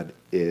that God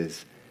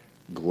is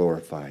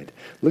glorified.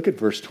 Look at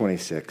verse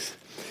 26.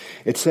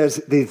 It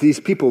says these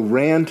people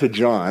ran to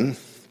John.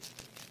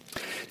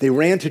 They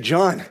ran to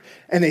John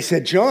and they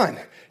said, John,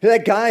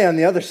 that guy on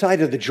the other side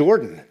of the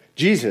Jordan,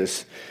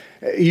 Jesus,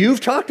 you've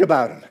talked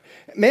about him.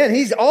 Man,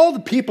 all the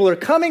people are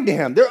coming to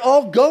him. They're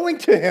all going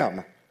to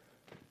him.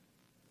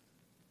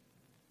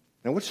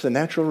 Now, what's the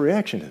natural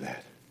reaction to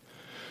that?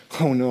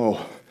 Oh,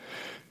 no.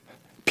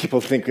 People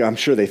think, I'm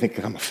sure they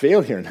think I'm a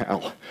failure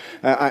now.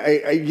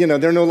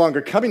 They're no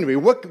longer coming to me.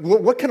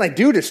 What can I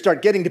do to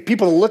start getting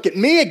people to look at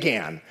me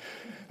again?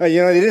 They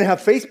didn't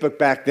have Facebook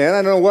back then.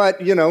 I don't know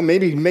what,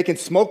 maybe making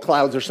smoke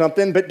clouds or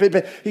something. But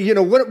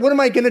what am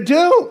I going to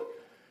do?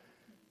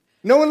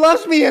 No one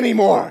loves me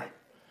anymore.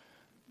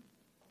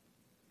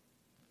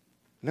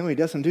 No, he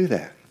doesn't do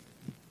that.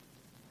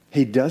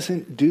 He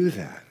doesn't do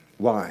that.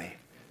 Why?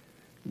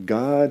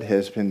 God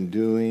has been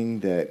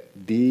doing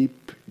that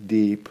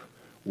deep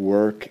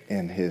work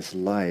in his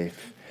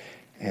life,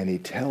 and he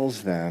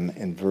tells them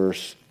in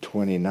verse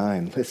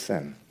 29,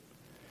 listen,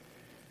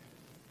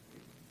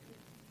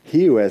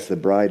 he who has the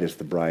bride is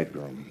the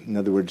bridegroom. In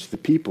other words, the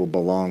people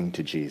belong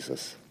to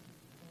Jesus.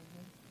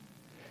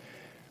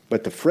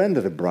 But the friend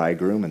of the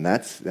bridegroom, and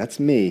that's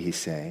me, he's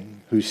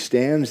saying, who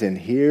stands and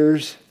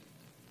hears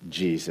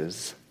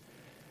Jesus,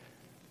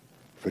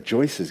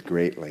 rejoices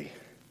greatly,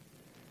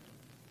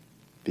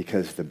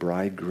 because the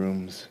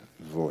bridegroom's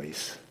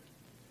voice.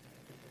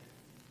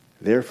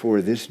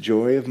 Therefore, this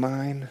joy of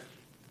mine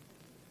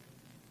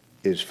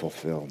is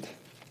fulfilled.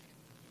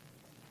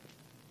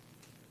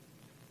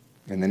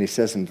 And then he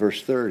says in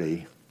verse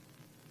 30,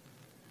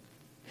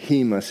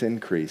 he must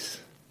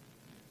increase,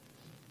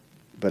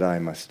 but I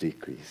must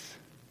decrease.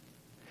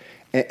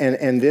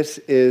 And this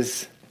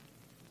is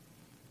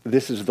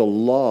the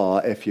law,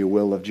 if you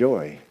will, of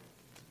joy.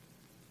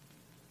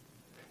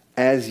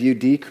 As you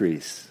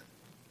decrease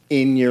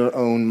in your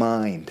own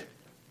mind,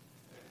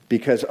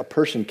 because a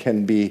person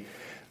can be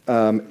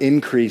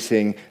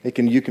increasing,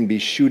 you can be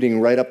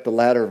shooting right up the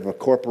ladder of a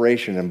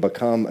corporation and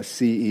become a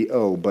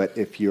CEO, but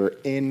if you're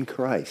in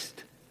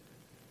Christ,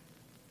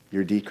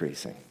 you're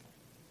decreasing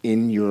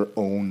in your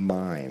own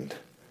mind.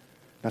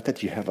 Not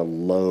that you have a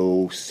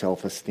low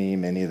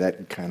self-esteem, any of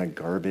that kind of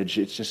garbage.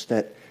 It's just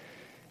that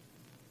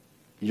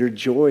your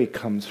joy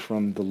comes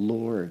from the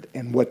Lord,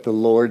 and what the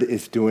Lord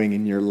is doing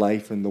in your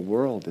life and the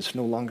world is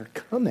no longer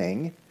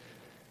coming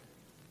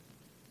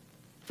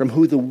from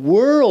who the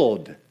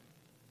world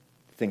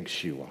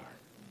thinks you are.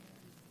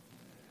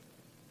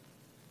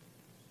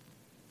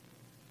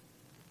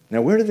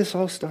 Now, where did this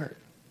all start?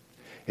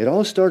 It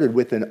all started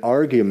with an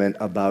argument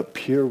about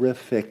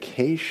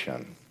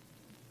purification.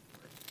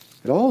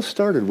 It all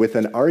started with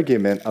an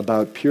argument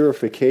about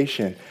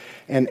purification.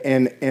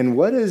 And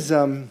what does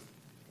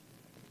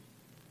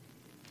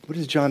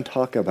John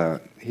talk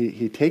about?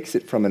 He takes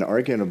it from an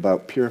argument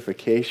about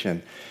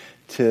purification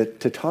to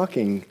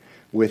talking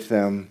with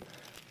them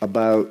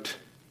about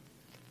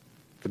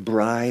the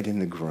bride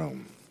and the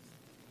groom.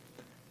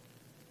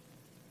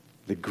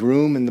 The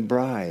groom and the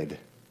bride.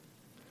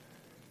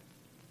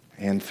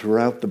 And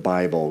throughout the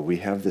Bible, we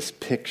have this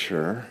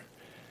picture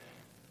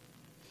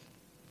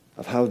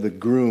of how the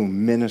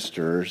groom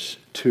ministers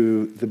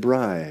to the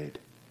bride.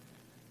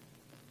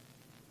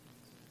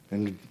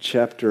 In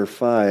chapter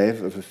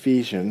 5 of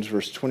Ephesians,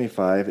 verse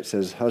 25, it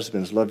says,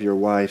 "Husbands, love your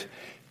wife,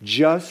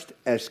 just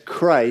as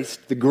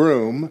Christ, the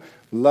groom,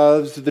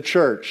 loves the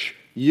church,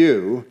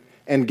 you,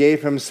 and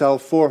gave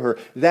himself for her,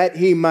 that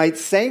he might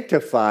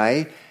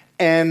sanctify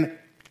and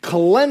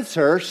cleanse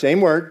her,"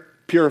 same word,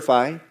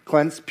 purify,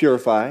 cleanse,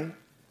 purify,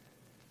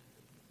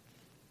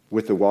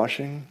 "with the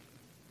washing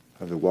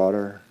of the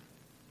water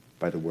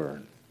by the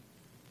word."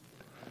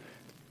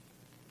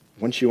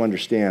 Once you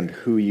understand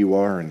who you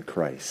are in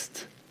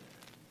Christ,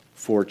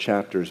 4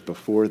 chapters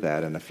before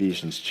that, in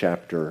Ephesians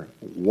chapter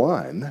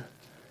 1,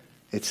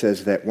 it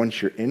says that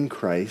once you're in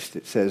Christ,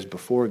 it says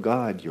before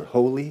God, you're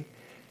holy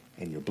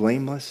and you're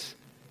blameless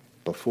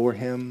before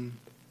him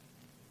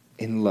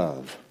in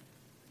love.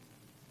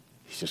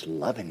 He's just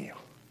loving you.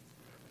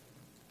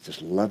 He's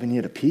just loving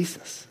you to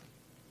pieces.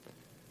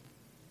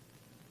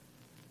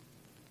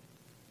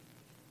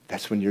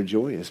 That's when your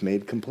joy is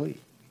made complete.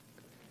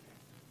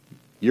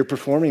 You're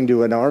performing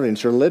to an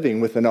audience or living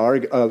with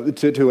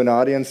to an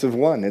audience of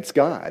one. It's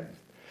God.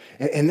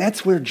 And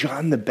that's where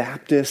John the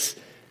Baptist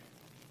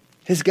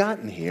has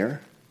gotten here.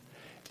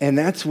 And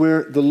that's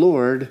where the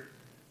Lord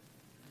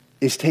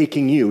is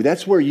taking you.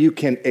 That's where you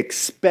can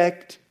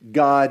expect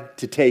God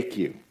to take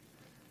you.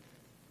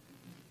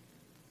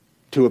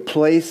 To a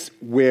place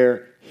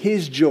where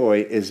his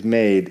joy is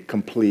made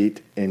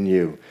complete in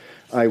you.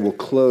 I will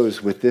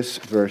close with this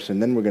verse,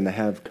 and then we're going to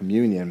have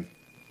communion.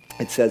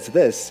 It says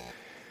this,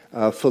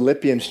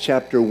 Philippians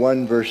chapter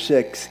 1, verse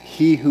 6,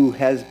 "He who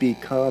has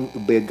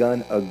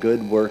begun a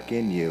good work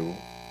in you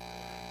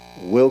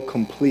will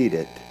complete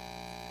it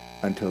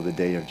until the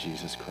day of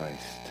Jesus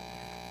Christ."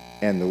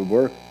 And the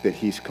work that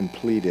he's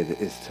completed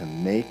is to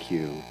make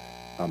you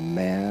a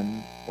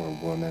man or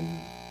woman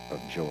of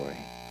joy.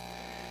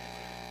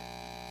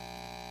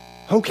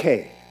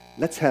 Okay,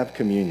 let's have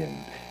communion.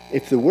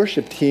 If the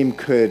worship team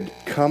could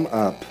come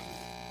up,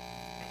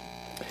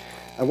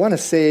 I want to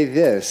say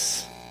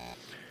this.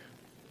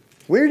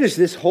 Where does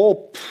this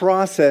whole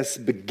process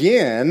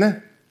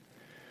begin?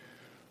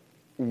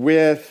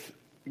 With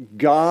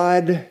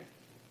God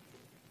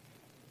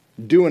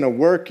doing a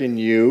work in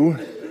you,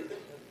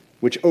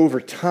 which over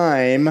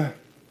time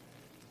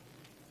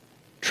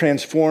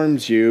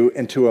transforms you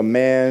into a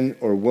man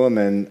or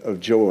woman of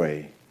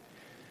joy.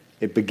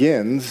 It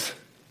begins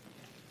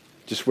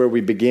just where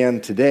we began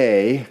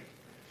today,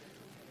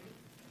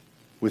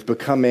 with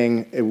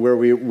becoming, where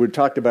we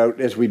talked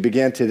about as we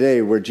began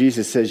today, where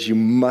Jesus says you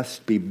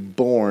must be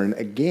born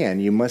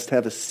again. You must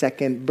have a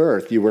second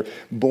birth. You were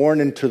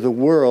born into the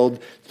world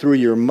through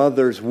your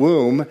mother's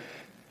womb,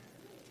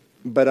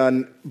 but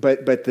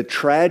the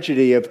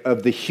tragedy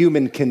of the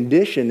human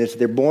condition is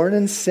they're born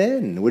in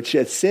sin, which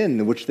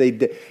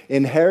they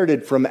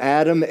inherited from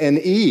Adam and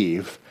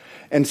Eve.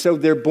 And so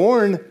they're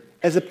born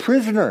as a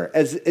prisoner,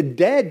 as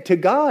dead to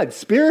God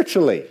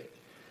spiritually.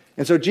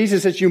 And so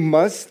Jesus says, you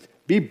must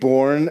be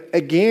born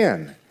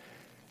again.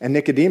 And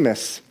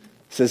Nicodemus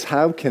says,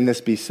 how can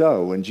this be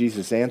so? And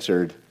Jesus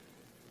answered,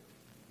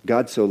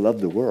 God so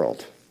loved the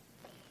world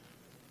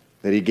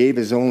that he gave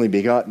his only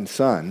begotten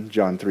Son,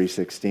 John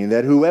 3:16,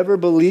 that whoever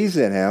believes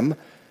in him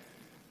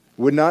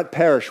would not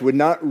perish, would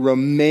not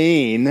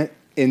remain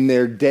in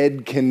their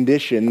dead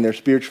condition, their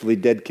spiritually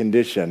dead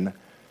condition,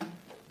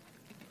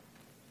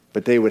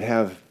 but they would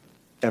have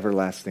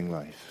everlasting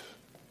life.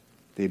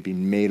 They'd be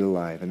made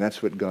alive. And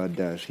that's what God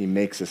does. He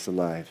makes us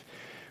alive.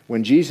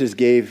 When Jesus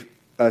gave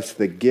us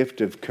the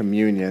gift of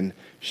communion,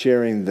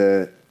 sharing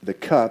the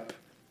cup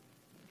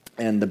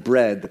and the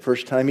bread, the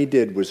first time he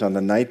did was on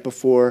the night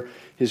before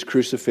his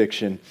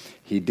crucifixion.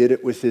 He did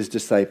it with his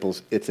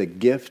disciples. It's a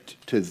gift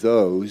to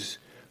those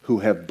who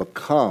have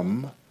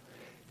become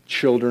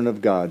children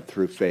of God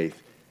through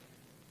faith.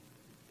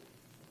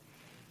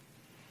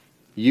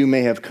 You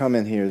may have come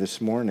in here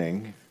this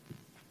morning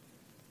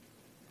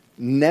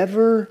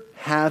never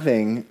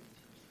having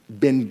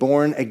been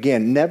born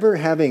again, never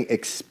having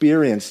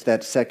experienced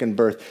that second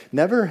birth,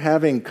 never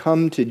having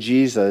come to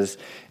Jesus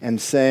and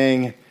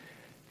saying,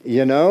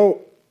 you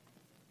know,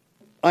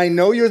 I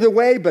know you're the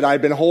way, but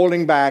I've been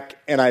holding back,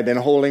 and I've been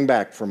holding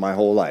back for my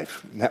whole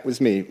life. And that was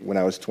me when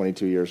I was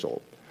 22 years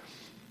old.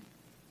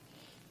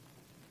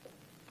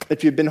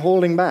 If you've been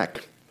holding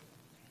back,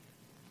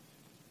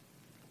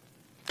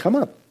 come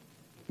up.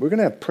 We're going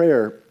to have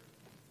prayer.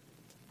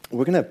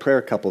 We're going to have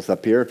prayer couples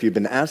up here. If you've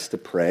been asked to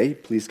pray,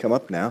 please come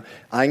up now.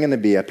 I'm going to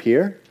be up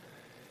here.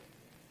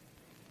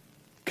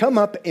 Come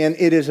up, and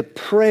it is a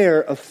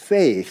prayer of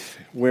faith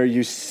where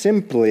you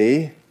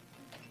simply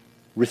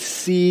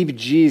receive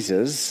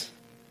Jesus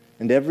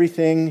and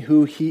everything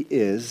who he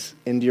is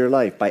into your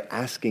life by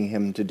asking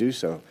him to do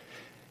so.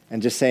 And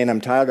just saying,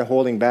 I'm tired of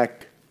holding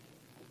back.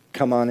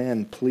 Come on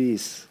in,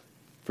 please.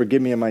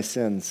 Forgive me of my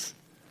sins.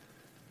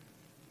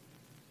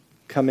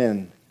 Come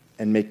in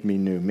and make me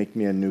new. Make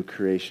me a new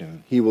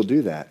creation. He will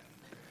do that.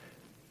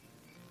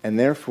 And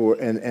therefore,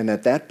 and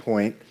at that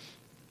point,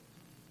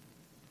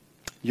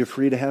 you're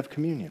free to have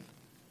communion.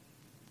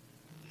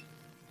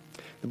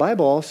 The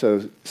Bible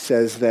also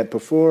says that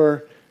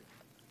before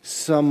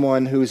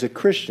someone who's a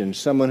Christian,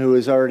 someone who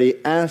has already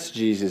asked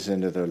Jesus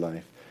into their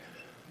life,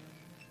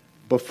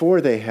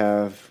 before they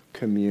have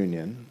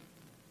communion,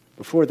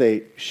 before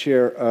they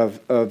share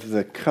of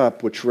the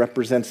cup which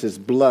represents his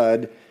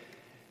blood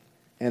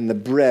and the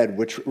bread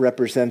which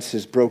represents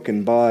his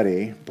broken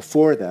body,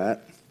 before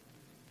that,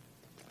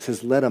 it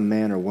says, let a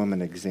man or woman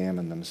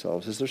examine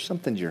themselves. Is there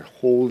something you're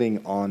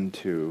holding on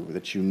to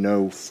that you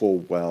know full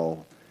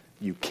well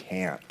you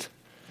can't?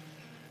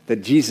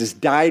 That Jesus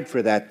died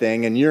for that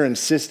thing and you're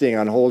insisting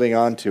on holding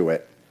on to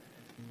it.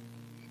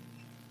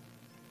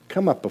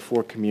 Come up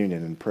before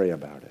communion and pray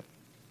about it.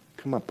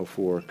 Come up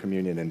before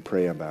communion and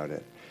pray about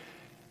it.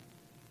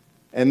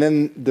 And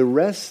then the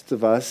rest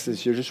of us,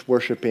 as you're just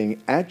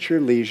worshiping at your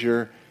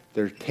leisure,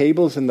 there are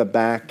tables in the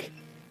back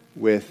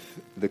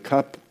with the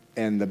cup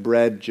and the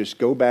bread. Just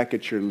go back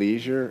at your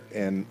leisure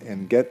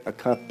and get a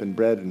cup and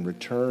bread and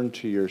return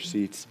to your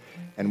seats,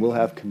 and we'll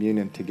have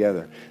communion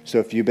together. So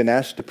if you've been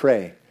asked to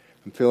pray,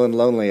 I'm feeling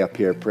lonely up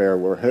here,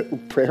 we're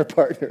prayer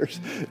partners.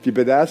 If you've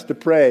been asked to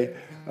pray,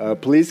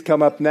 please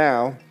come up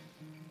now.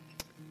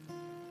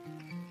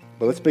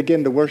 But let's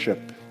begin to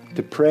worship,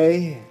 to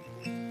pray,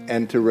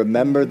 and to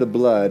remember the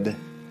blood,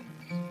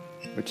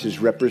 which is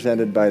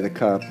represented by the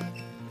cup,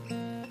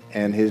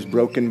 and his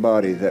broken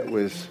body that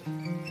was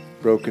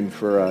broken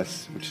for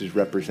us, which is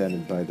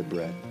represented by the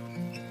bread.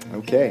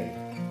 Okay.